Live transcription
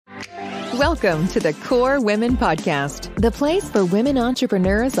Welcome to the Core Women Podcast, the place for women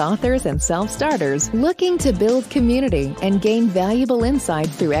entrepreneurs, authors, and self-starters looking to build community and gain valuable insight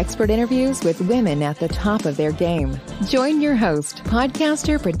through expert interviews with women at the top of their game. Join your host,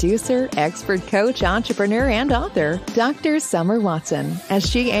 podcaster, producer, expert coach, entrepreneur, and author, Dr. Summer Watson, as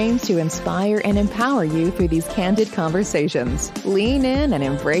she aims to inspire and empower you through these candid conversations. Lean in and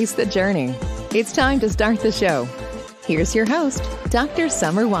embrace the journey. It's time to start the show. Here's your host, Dr.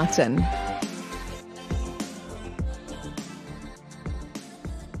 Summer Watson.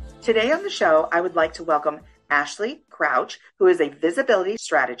 Today on the show, I would like to welcome Ashley Crouch, who is a visibility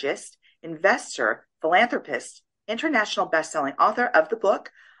strategist, investor, philanthropist, international bestselling author of the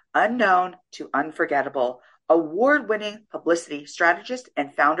book Unknown to Unforgettable, award-winning publicity strategist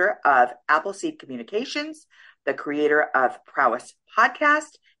and founder of Appleseed Communications, the creator of Prowess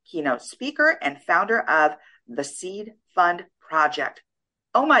Podcast, Keynote Speaker, and founder of the Seed Fund Project.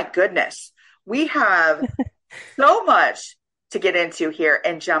 Oh my goodness. We have so much to get into here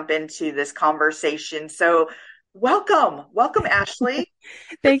and jump into this conversation. So welcome, Ashley.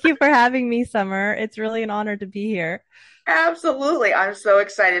 Thank you for having me, Summer. It's really an honor to be here. Absolutely. I'm so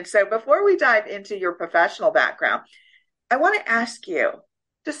excited. So before we dive into your professional background, I want to ask you,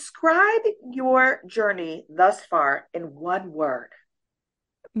 describe your journey thus far in one word.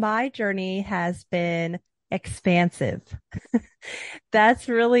 My journey has been expansive. That's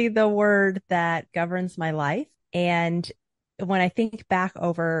really the word that governs my life. And when I think back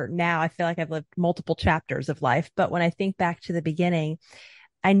over now, I feel like I've lived multiple chapters of life. But when I think back to the beginning,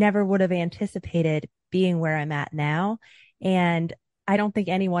 I never would have anticipated being where I'm at now. And I don't think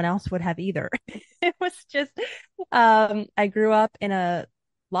anyone else would have either. It was just, I grew up in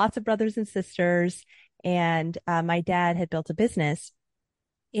lots of brothers and sisters, and my dad had built a business.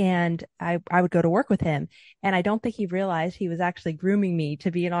 And I would go to work with him. And I don't think he realized he was actually grooming me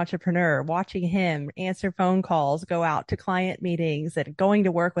to be an entrepreneur. Watching him answer phone calls, go out to client meetings, and going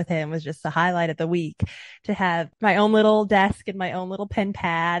to work with him was just the highlight of the week. To have my own little desk and my own little pen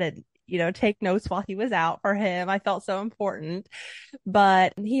pad and, take notes while he was out for him. I felt so important.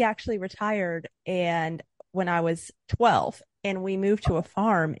 But he actually retired when I was 12, and we moved to a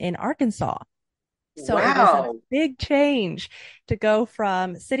farm in Arkansas. So It was a big change to go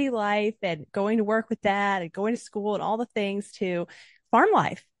from city life and going to work with dad and going to school and all the things to farm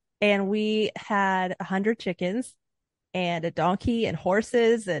life. And we had 100 chickens and a donkey and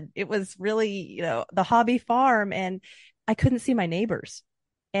horses. And it was really, the hobby farm, and I couldn't see my neighbors.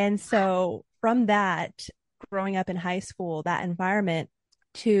 And so from that, growing up in high school, that environment,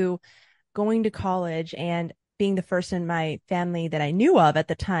 to going to college and being the first in my family that I knew of at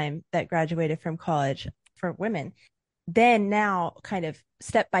the time that graduated from college for women, then now kind of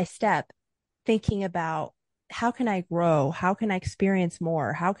step by step thinking about how can I grow? How can I experience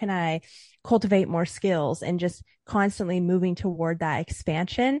more? How can I cultivate more skills? And just constantly moving toward that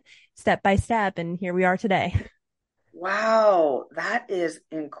expansion step by step. And here we are today. Wow, that is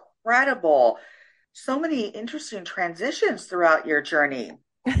incredible. So many interesting transitions throughout your journey.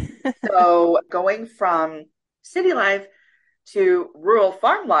 So going from city life to rural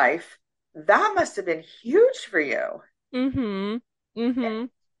farm life, that must have been huge for you. Mm-hmm. Mm-hmm.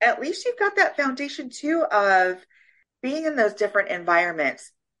 At least you've got that foundation too of being in those different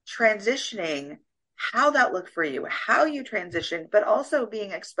environments, transitioning, how that looked for you, how you transitioned, but also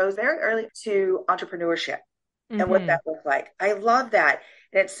being exposed very early to entrepreneurship and what that looked like. I love that.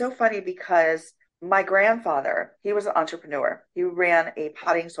 And it's so funny because my grandfather, he was an entrepreneur. He ran a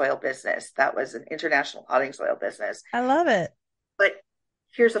potting soil business. That was an international potting soil business. I love it. But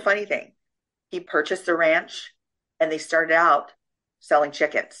here's the funny thing. He purchased a ranch and they started out selling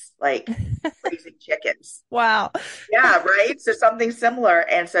chickens, like raising chickens. Wow. Yeah, right? So something similar.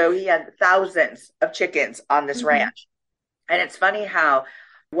 And so he had thousands of chickens on this ranch. And it's funny how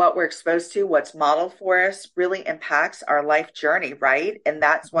what we're exposed to, what's modeled for us, really impacts our life journey, right? And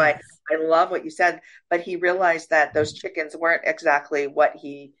that's why I love what you said. But he realized that those chickens weren't exactly what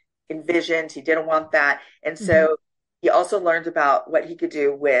he envisioned. He didn't want that. And so he also learned about what he could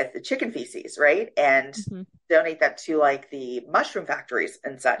do with the chicken feces, right? And donate that to like the mushroom factories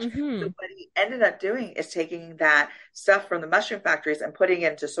and such. So what he ended up doing is taking that stuff from the mushroom factories and putting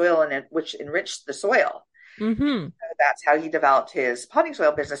it into soil, and which enriched the soil. So that's how he developed his potting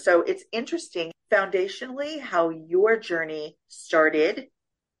soil business. So it's interesting foundationally how your journey started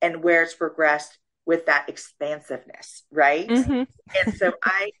and where it's progressed with that expansiveness, right? And so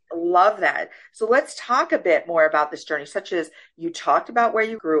I love that. So let's talk a bit more about this journey, such as you talked about where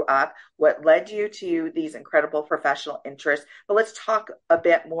you grew up, what led you to these incredible professional interests, but let's talk a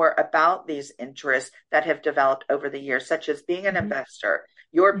bit more about these interests that have developed over the years, such as being an investor,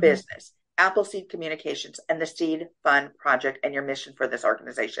 your business, Appleseed Communications and the Seed Fund Project and your mission for this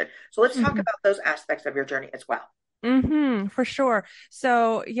organization. So let's talk about those aspects of your journey as well. For sure.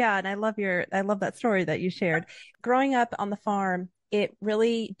 So yeah, and I love that story that you shared. Growing up on the farm, it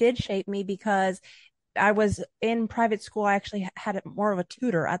really did shape me because I was in private school. I actually had more of a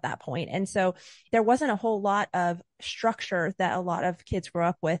tutor at that point. And so there wasn't a whole lot of structure that a lot of kids grow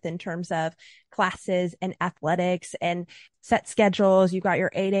up with in terms of classes and athletics and set schedules. You got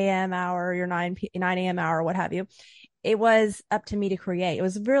your 8 a.m. hour, your 9 a.m. hour, what have you. It was up to me to create. It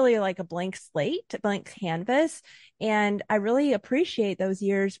was really like a blank slate, blank canvas. And I really appreciate those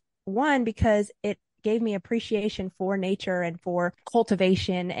years, one, because it gave me appreciation for nature and for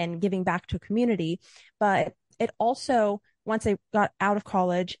cultivation and giving back to a community. But it also, once I got out of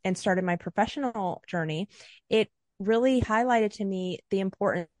college and started my professional journey, it really highlighted to me the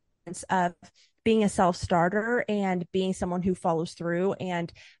importance of being a self-starter and being someone who follows through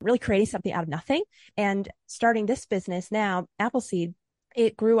and really creating something out of nothing. And starting this business now, Appleseed,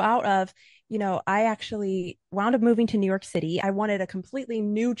 it grew out of, I actually wound up moving to New York City. I wanted a completely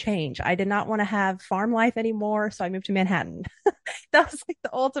new change. I did not want to have farm life anymore. So I moved to Manhattan. That was like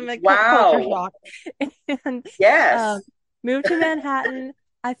the ultimate culture shock. And yes, moved to Manhattan.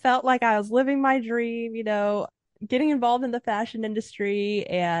 I felt like I was living my dream, getting involved in the fashion industry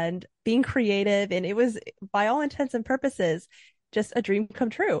and being creative. And it was, by all intents and purposes, just a dream come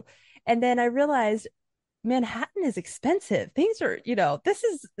true. And then I realized Manhattan is expensive. Things are,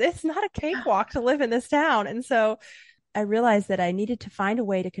 it's not a cakewalk to live in this town. And so I realized that I needed to find a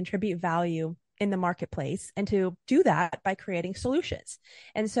way to contribute value in the marketplace and to do that by creating solutions.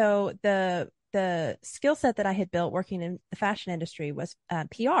 And so the skill set that I had built working in the fashion industry was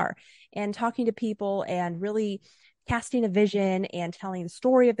PR and talking to people and really casting a vision and telling the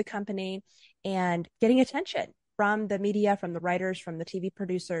story of the company and getting attention from the media, from the writers, from the TV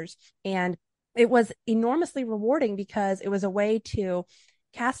producers. And it was enormously rewarding because it was a way to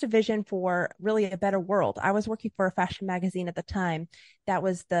cast a vision for really a better world. I was working for a fashion magazine at the time that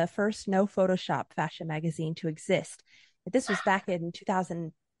was the first no Photoshop fashion magazine to exist. This was back in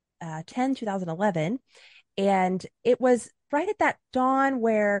 2010, 2011. And it was right at that dawn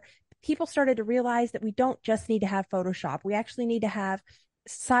where people started to realize that we don't just need to have Photoshop. We actually need to have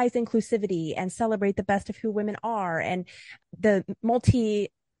size inclusivity and celebrate the best of who women are and the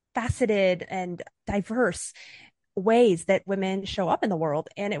multi-faceted and diverse ways that women show up in the world.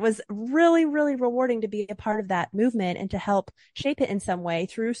 And it was really, really rewarding to be a part of that movement and to help shape it in some way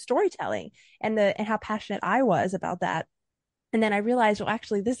through storytelling and how passionate I was about that. And then I realized, well,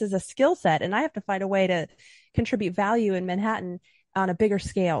 actually, this is a skill set and I have to find a way to contribute value in Manhattan on a bigger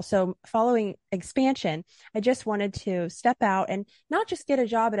scale. So following expansion, I just wanted to step out and not just get a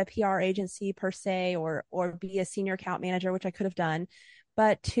job at a PR agency per se, or be a senior account manager, which I could have done,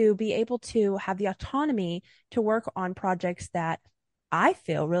 but to be able to have the autonomy to work on projects that I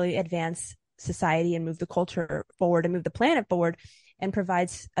feel really advance society and move the culture forward and move the planet forward and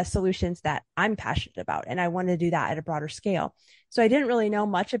provides solutions that I'm passionate about. And I wanted to do that at a broader scale. So I didn't really know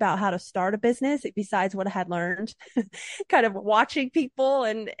much about how to start a business besides what I had learned, kind of watching people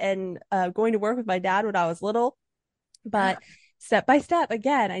and going to work with my dad when I was little. But step by step,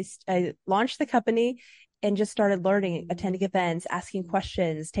 again, I launched the company and just started learning, attending events, asking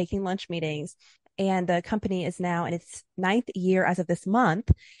questions, taking lunch meetings. And the company is now in its 9th year as of this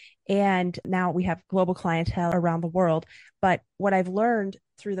month. And now we have global clientele around the world. But what I've learned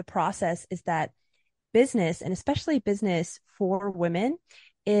through the process is that business, and especially business for women,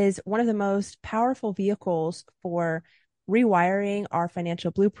 is one of the most powerful vehicles for rewiring our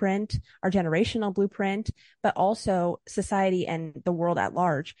financial blueprint, our generational blueprint, but also society and the world at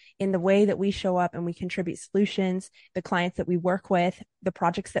large in the way that we show up and we contribute solutions, the clients that we work with, the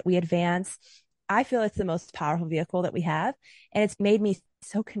projects that we advance. I feel it's the most powerful vehicle that we have. And it's made me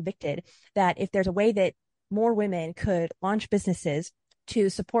so convicted that if there's a way that more women could launch businesses to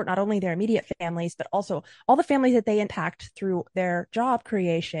support not only their immediate families, but also all the families that they impact through their job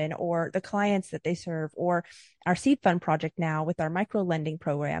creation or the clients that they serve, or our seed fund project now with our micro lending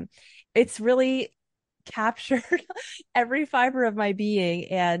program. It's really captured every fiber of my being,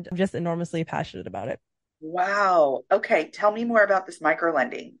 and I'm just enormously passionate about it. Wow. Okay. Tell me more about this micro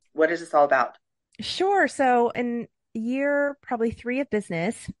lending. What is this all about? Sure. So in year probably 3 of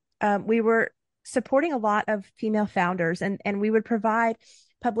business, we were supporting a lot of female founders, and we would provide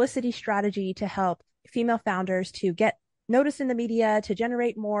publicity strategy to help female founders to get noticed in the media, to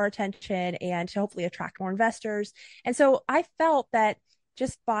generate more attention, and to hopefully attract more investors. And so I felt that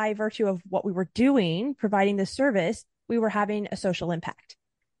just by virtue of what we were doing, providing this service, we were having a social impact.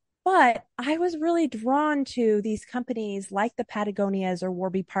 But I was really drawn to these companies like the Patagonias or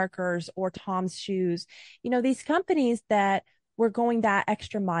Warby Parkers or Tom's Shoes, these companies that were going that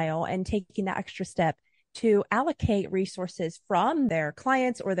extra mile and taking that extra step to allocate resources from their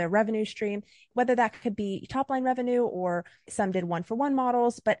clients or their revenue stream, whether that could be top line revenue or some did one for one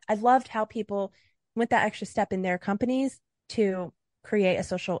models. But I loved how people went that extra step in their companies to create a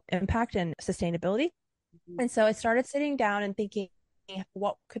social impact and sustainability. And so I started sitting down and thinking,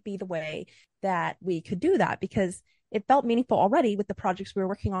 what could be the way that we could do that? Because it felt meaningful already with the projects we were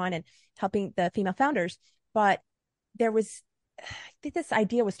working on and helping the female founders. But I think this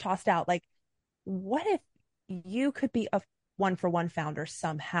idea was tossed out, like, what if you could be a one for one founder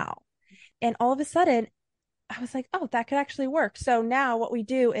somehow? And all of a sudden, I was like, oh, that could actually work. So now what we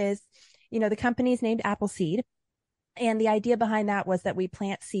do is, the company is named Appleseed. And the idea behind that was that we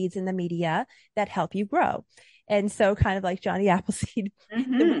plant seeds in the media that help you grow. And so kind of like Johnny Appleseed, was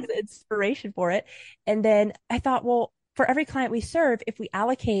the inspiration for it. And then I thought, well, for every client we serve, if we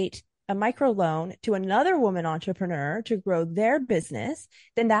allocate a microloan to another woman entrepreneur to grow their business,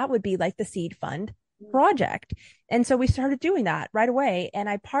 then that would be like the seed fund project. And so we started doing that right away. And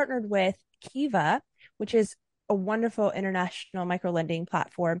I partnered with Kiva, which is a wonderful international microlending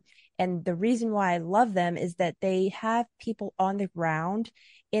platform. And the reason why I love them is that they have people on the ground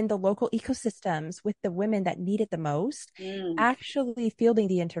in the local ecosystems with the women that need it the most, actually fielding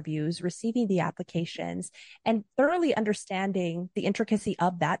the interviews, receiving the applications, and thoroughly understanding the intricacy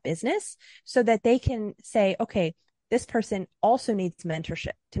of that business so that they can say, okay, this person also needs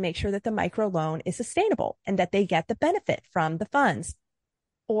mentorship to make sure that the microloan is sustainable and that they get the benefit from the funds.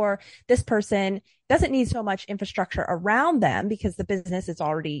 Or this person doesn't need so much infrastructure around them because the business is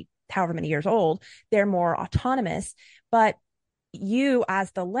already however many years old. They're more autonomous, but you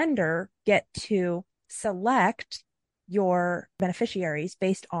as the lender get to select your beneficiaries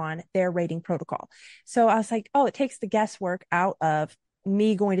based on their rating protocol. So I was like, oh, it takes the guesswork out of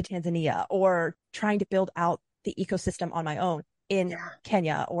me going to Tanzania or trying to build out the ecosystem on my own in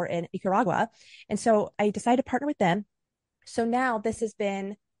Kenya or in Nicaragua. And so I decided to partner with them. So now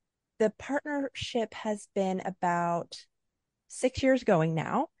the partnership has been about 6 years going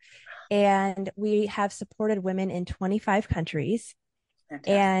now. And we have supported women in 25 countries.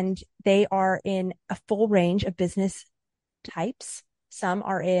 Fantastic. And they are in a full range of business types. Some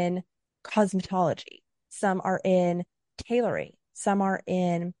are in cosmetology, some are in tailoring, some are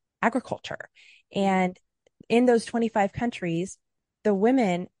in agriculture. And in those 25 countries, the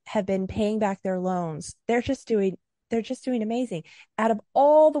women have been paying back their loans. They're just doing amazing. Out of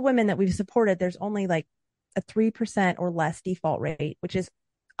all the women that we've supported, there's only like a 3% or less default rate, which is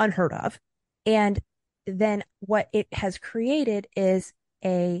unheard of. And then what it has created is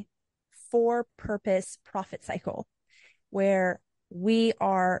a for-purpose profit cycle where we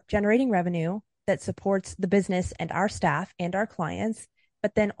are generating revenue that supports the business and our staff and our clients,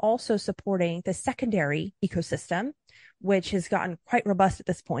 but then also supporting the secondary ecosystem, which has gotten quite robust at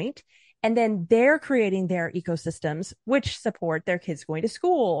this point. And then they're creating their ecosystems, which support their kids going to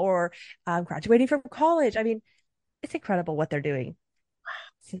school or graduating from college. I mean, it's incredible what they're doing.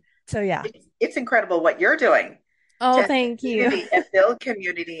 So yeah, it's incredible what you're doing. Oh, thank you. And build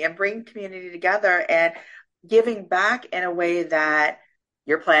community and bring community together and giving back in a way that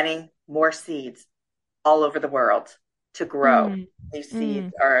you're planting more seeds all over the world to grow. These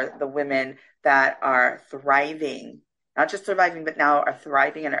seeds are the women that are thriving, not just surviving, but now are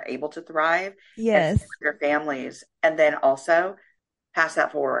thriving and are able to thrive. Yes. And their families, and then also pass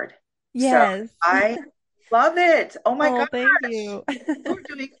that forward. Yes. So I love it. Oh my gosh. Thank you. You're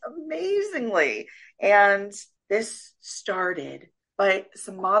doing amazingly. And this started by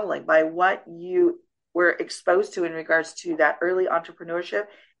some modeling, by what you were exposed to in regards to that early entrepreneurship,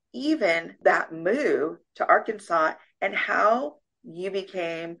 even that move to Arkansas, and how you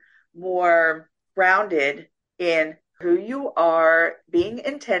became more grounded in who you are, being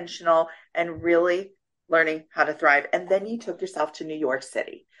intentional, and really learning how to thrive. And then you took yourself to New York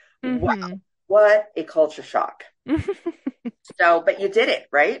City. Wow. What a culture shock. But you did it,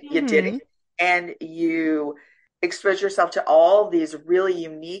 right? You did it. And you exposed yourself to all these really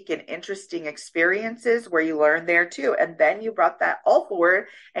unique and interesting experiences where you learned there too. And then you brought that all forward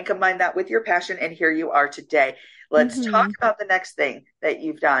and combined that with your passion. And here you are today. Let's talk about the next thing that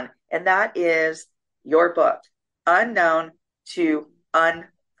you've done. And that is your book, Unknown to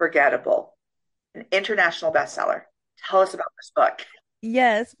Unforgettable, an international bestseller. Tell us about this book.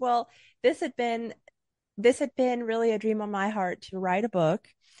 Yes. Well, this had been really a dream on my heart to write a book,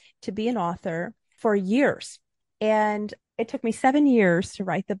 to be an author for years. And it took me 7 years to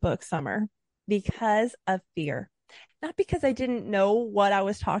write the book, Summer, because of fear. not because I didn't know what I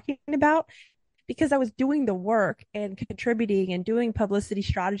was talking about, because I was doing the work and contributing and doing publicity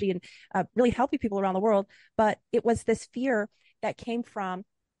strategy and really helping people around the world. But it was this fear that came from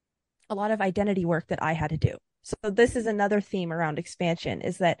a lot of identity work that I had to do. So this is another theme around expansion,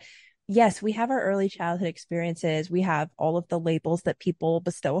 is that yes, we have our early childhood experiences. We have all of the labels that people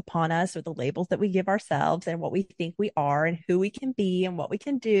bestow upon us, or the labels that we give ourselves, and what we think we are and who we can be and what we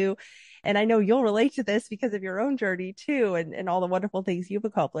can do. And I know you'll relate to this because of your own journey too, and all the wonderful things you've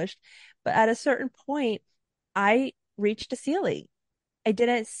accomplished. But at a certain point, I reached a ceiling. I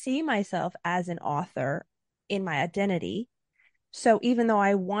didn't see myself as an author in my identity. So even though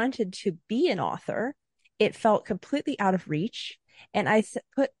I wanted to be an author, it felt completely out of reach. And I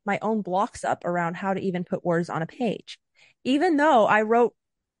put my own blocks up around how to even put words on a page, even though I wrote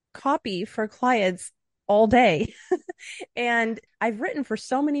copy for clients all day. And I've written for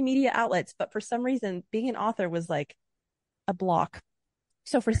so many media outlets, but for some reason, being an author was like a block.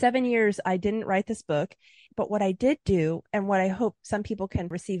 So for 7 years, I didn't write this book. But what I did do, and what I hope some people can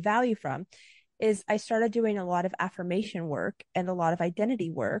receive value from, is I started doing a lot of affirmation work and a lot of identity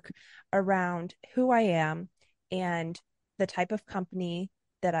work around who I am and the type of company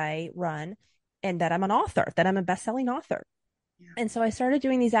that I run, and that I'm an author, that I'm a best-selling author. Yeah. And so I started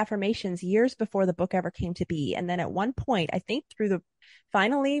doing these affirmations years before the book ever came to be. And then at one point, I think through the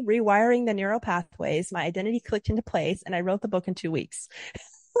finally rewiring the neural pathways, my identity clicked into place, and I wrote the book in 2 weeks.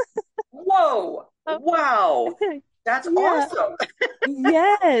 Whoa. Wow. That's awesome.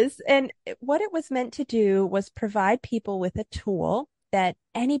 Yes. And what it was meant to do was provide people with a tool that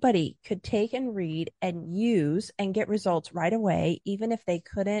anybody could take and read and use and get results right away, even if they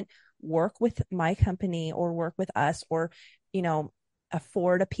couldn't work with my company or work with us, or,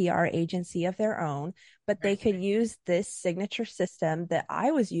 afford a PR agency of their own, but they could use this signature system that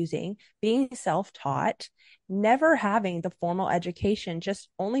I was using, being self-taught, never having the formal education, just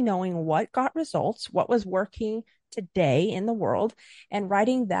only knowing what got results, what was working today in the world, and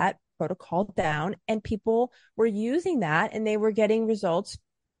writing that protocol down. And people were using that, and they were getting results.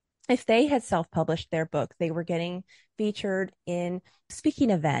 If they had self-published their book, they were getting featured in speaking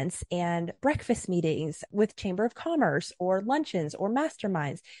events and breakfast meetings with Chamber of Commerce, or luncheons or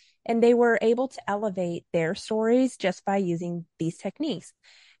masterminds. And they were able to elevate their stories just by using these techniques.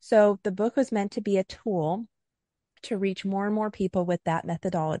 So the book was meant to be a tool to reach more and more people with that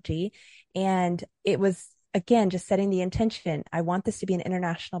methodology. And it was, again, just setting the intention. I want this to be an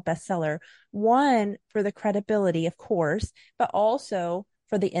international bestseller. One, for the credibility, of course, but also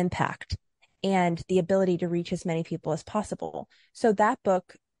for the impact and the ability to reach as many people as possible. So that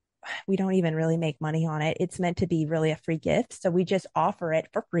book, we don't even really make money on it. It's meant to be really a free gift. So we just offer it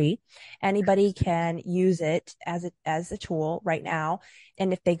for free. Anybody can use it as a tool right now.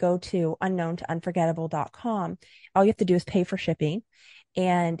 And if they go to unknowntounforgettable.com, all you have to do is pay for shipping,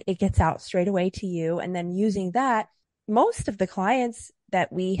 and it gets out straight away to you. And then using that, most of the clients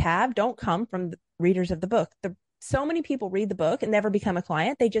that we have don't come from the readers of the book. So many people read the book and never become a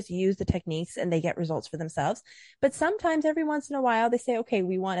client. They just use the techniques and they get results for themselves. But sometimes, every once in a while, they say, okay,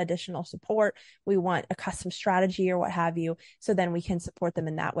 we want additional support. We want a custom strategy or what have you. So then we can support them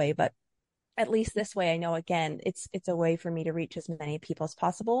in that way. But at least this way, I know, again, it's a way for me to reach as many people as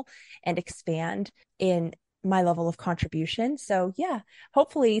possible and expand in my level of contribution. So yeah,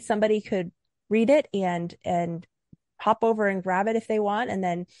 hopefully somebody could read it and hop over and grab it if they want, and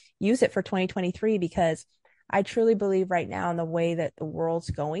then use it for 2023, because I truly believe right now, in the way that the world's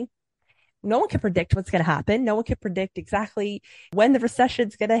going, no one can predict what's going to happen. No one can predict exactly when the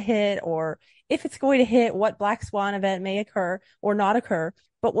recession's going to hit, or if it's going to hit, what black swan event may occur or not occur.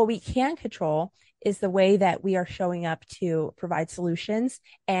 But what we can control is the way that we are showing up to provide solutions,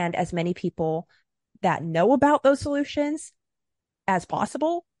 and as many people that know about those solutions as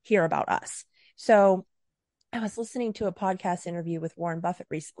possible hear about us. So I was listening to a podcast interview with Warren Buffett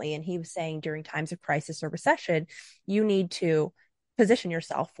recently, and he was saying during times of crisis or recession, you need to position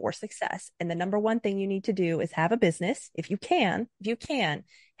yourself for success. And the number one thing you need to do is have a business. If you can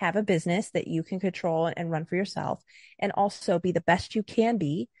have a business that you can control and run for yourself, and also be the best you can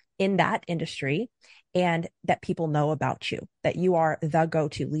be in that industry, and that people know about you, that you are the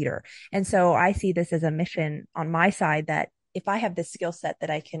go-to leader. And so I see this as a mission on my side, that if I have this skill set that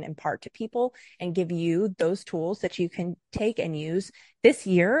I can impart to people and give you those tools that you can take and use this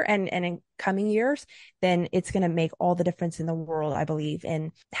year and in coming years, then it's going to make all the difference in the world, I believe,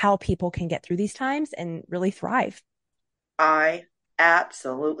 in how people can get through these times and really thrive. I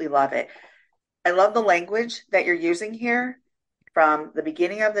absolutely love it. I love the language that you're using here, from the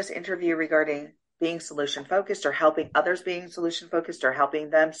beginning of this interview regarding being solution focused, or helping others being solution focused, or helping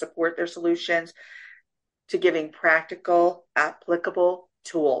them support their solutions, to giving practical, applicable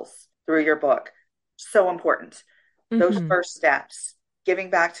tools through your book. So important. Those first steps, giving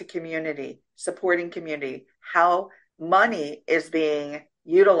back to community, supporting community, how money is being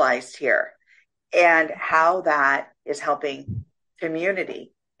utilized here, and how that is helping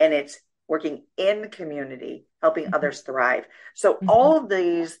community, and it's working in community, helping others thrive. So all of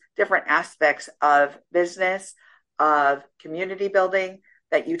these different aspects of business, of community building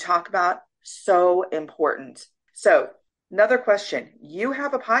that you talk about, so important. So another question, you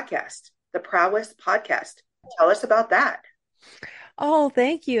have a podcast, the Prowess Podcast. Tell us about that. Oh,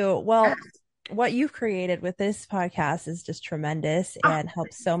 thank you. Well, what you've created with this podcast is just tremendous and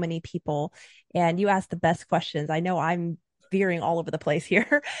helps so many people. And you ask the best questions. I know I'm veering all over the place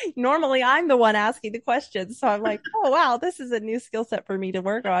here. Normally, I'm the one asking the questions. So I'm like, oh, wow, this is a new skill set for me to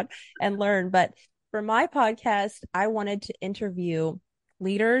work on and learn. But for my podcast, I wanted to interview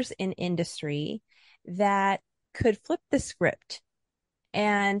leaders in industry that could flip the script.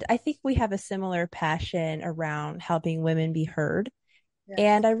 And I think we have a similar passion around helping women be heard. Yes.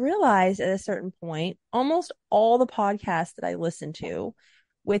 And I realized at a certain point, almost all the podcasts that I listened to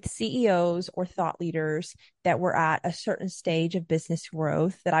with CEOs or thought leaders that were at a certain stage of business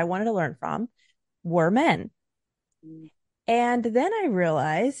growth that I wanted to learn from were men. And then I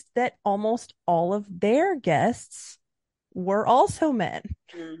realized that almost all of their guests were also men.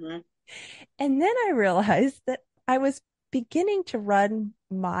 And then I realized that I was beginning to run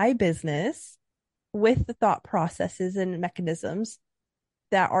my business with the thought processes and mechanisms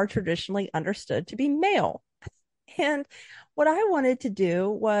that are traditionally understood to be male. And what I wanted to do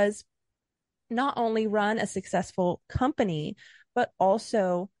was not only run a successful company, but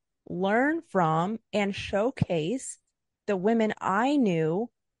also learn from and showcase the women I knew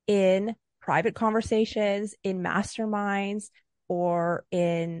in private conversations, in masterminds, or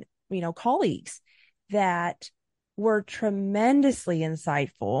in, colleagues that were tremendously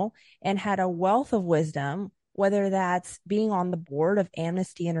insightful and had a wealth of wisdom, whether that's being on the board of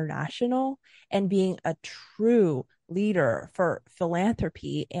Amnesty International and being a true leader for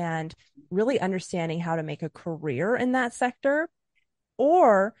philanthropy and really understanding how to make a career in that sector,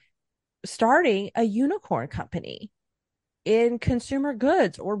 or starting a unicorn company in consumer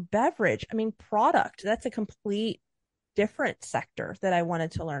goods or beverage. Product, that's a complete different sector that I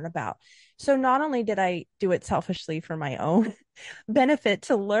wanted to learn about. So not only did I do it selfishly for my own benefit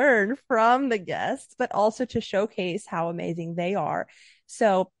to learn from the guests, but also to showcase how amazing they are.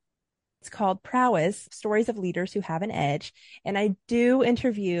 So it's called Prowess, Stories of Leaders Who Have an Edge. And I do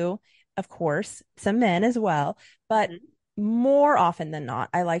interview, of course, some men as well, but more often than not,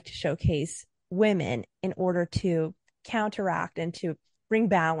 I like to showcase women in order to counteract and to bring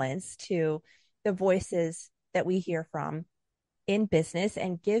balance to the voices that we hear from in business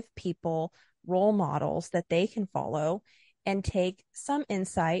and give people role models that they can follow and take some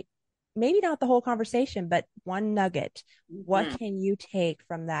insight, maybe not the whole conversation, but one nugget. What can you take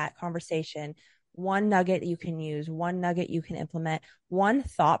from that conversation? One nugget you can use, one nugget you can implement, one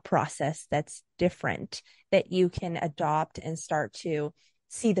thought process that's different that you can adopt and start to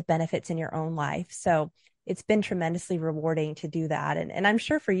see the benefits in your own life. So it's been tremendously rewarding to do that. And I'm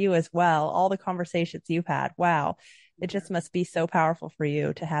sure for you as well, all the conversations you've had, wow, it just must be so powerful for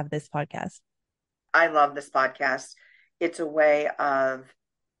you to have this podcast. I love this podcast. It's a way of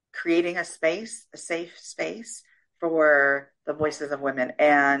creating a space, a safe space for the voices of women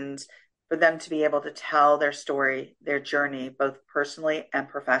and for them to be able to tell their story, their journey, both personally and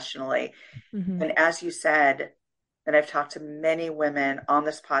professionally. And as you said, and I've talked to many women on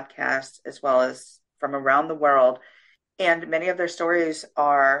this podcast, as well as from around the world. And many of their stories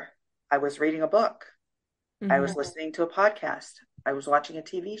are, I was reading a book. I was listening to a podcast. I was watching a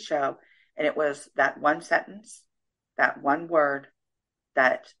TV show. And it was that one sentence, that one word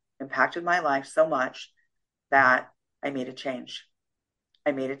that impacted my life so much that I made a change.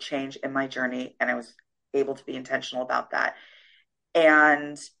 I made a change in my journey, and I was able to be intentional about that.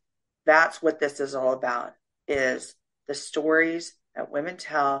 And that's what this is all about, is the stories that women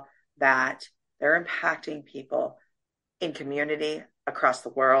tell that they're impacting people in community across the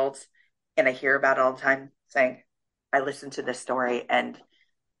world. And I hear about it all the time saying, I listened to this story and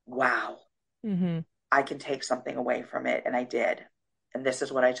wow, I can take something away from it. And I did. And this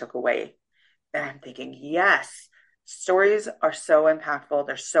is what I took away. And I'm thinking, yes, stories are so impactful.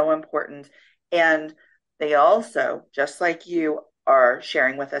 They're so important. And they also, just like you are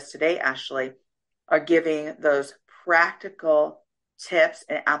sharing with us today, Ashley, are giving those practical tips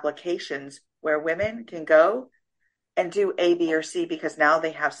and applications where women can go and do A, B, or C, because now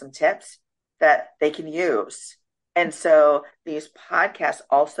they have some tips that they can use And so these podcasts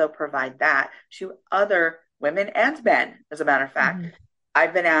also provide that to other women and men. As a matter of fact,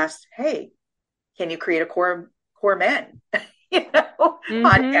 I've been asked, hey, can you create a core men,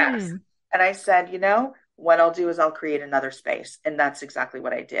 podcast? And I said, what I'll do is I'll create another space. And that's exactly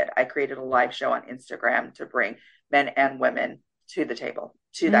what I did. I created a live show on Instagram to bring men and women to the table,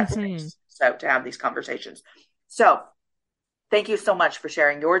 to that space. So to have these conversations. So thank you so much for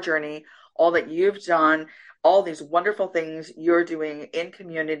sharing your journey, all that you've done, all these wonderful things you're doing in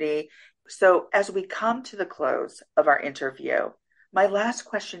community. So as we come to the close of our interview, my last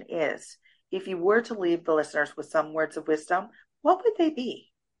question is, if you were to leave the listeners with some words of wisdom, what would they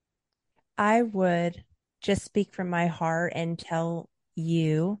be? I would just speak from my heart and tell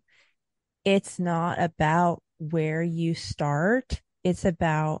you, it's not about where you start. It's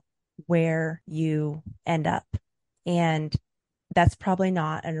about where you end up. And that's probably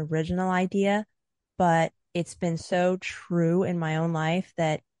not an original idea, but it's been so true in my own life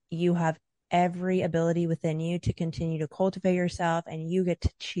that you have every ability within you to continue to cultivate yourself, and you get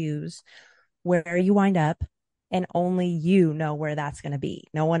to choose where you wind up, and only you know where that's going to be.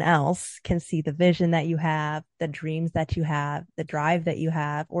 No one else can see the vision that you have, the dreams that you have, the drive that you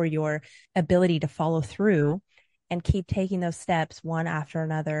have, or your ability to follow through and keep taking those steps one after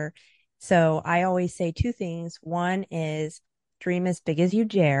another. So I always say two things. One is dream as big as you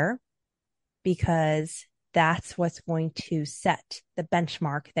dare, because that's what's going to set the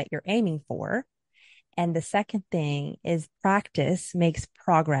benchmark that you're aiming for. And the second thing is practice makes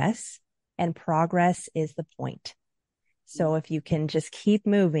progress, and progress is the point. So if you can just keep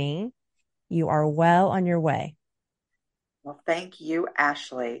moving, you are well on your way. Well, thank you,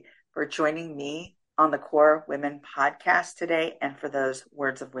 Ashley, for joining me on the Core Women podcast today, and for those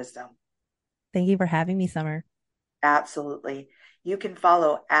words of wisdom. Thank you for having me, Summer. Absolutely. You can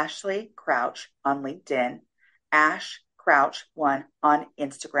follow Ashley Crouch on LinkedIn, Ash Crouch1 on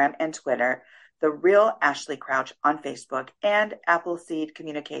Instagram and Twitter, The Real Ashley Crouch on Facebook, and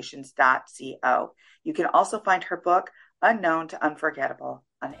AppleseedCommunications.co. You can also find her book, Unknown to Unforgettable,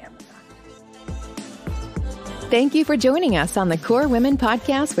 on Amazon. Thank you for joining us on the Core Women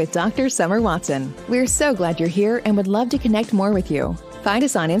Podcast with Dr. Summer Watson. We're so glad you're here and would love to connect more with you. Find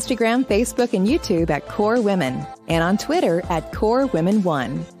us on Instagram, Facebook, and YouTube at Core Women, and on Twitter at Core Women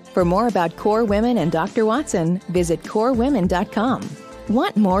 1. For more about Core Women and Dr. Watson, visit corewomen.com.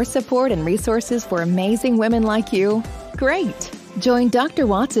 Want more support and resources for amazing women like you? Great! Join Dr.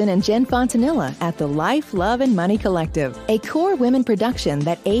 Watson and Jen Fontanilla at the Life, Love, and Money Collective, a Core Women production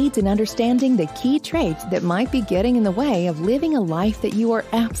that aids in understanding the key traits that might be getting in the way of living a life that you are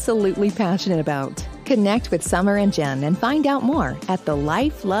absolutely passionate about. Connect with Summer and Jen and find out more at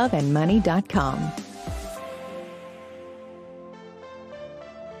thelifeloveandmoney.com.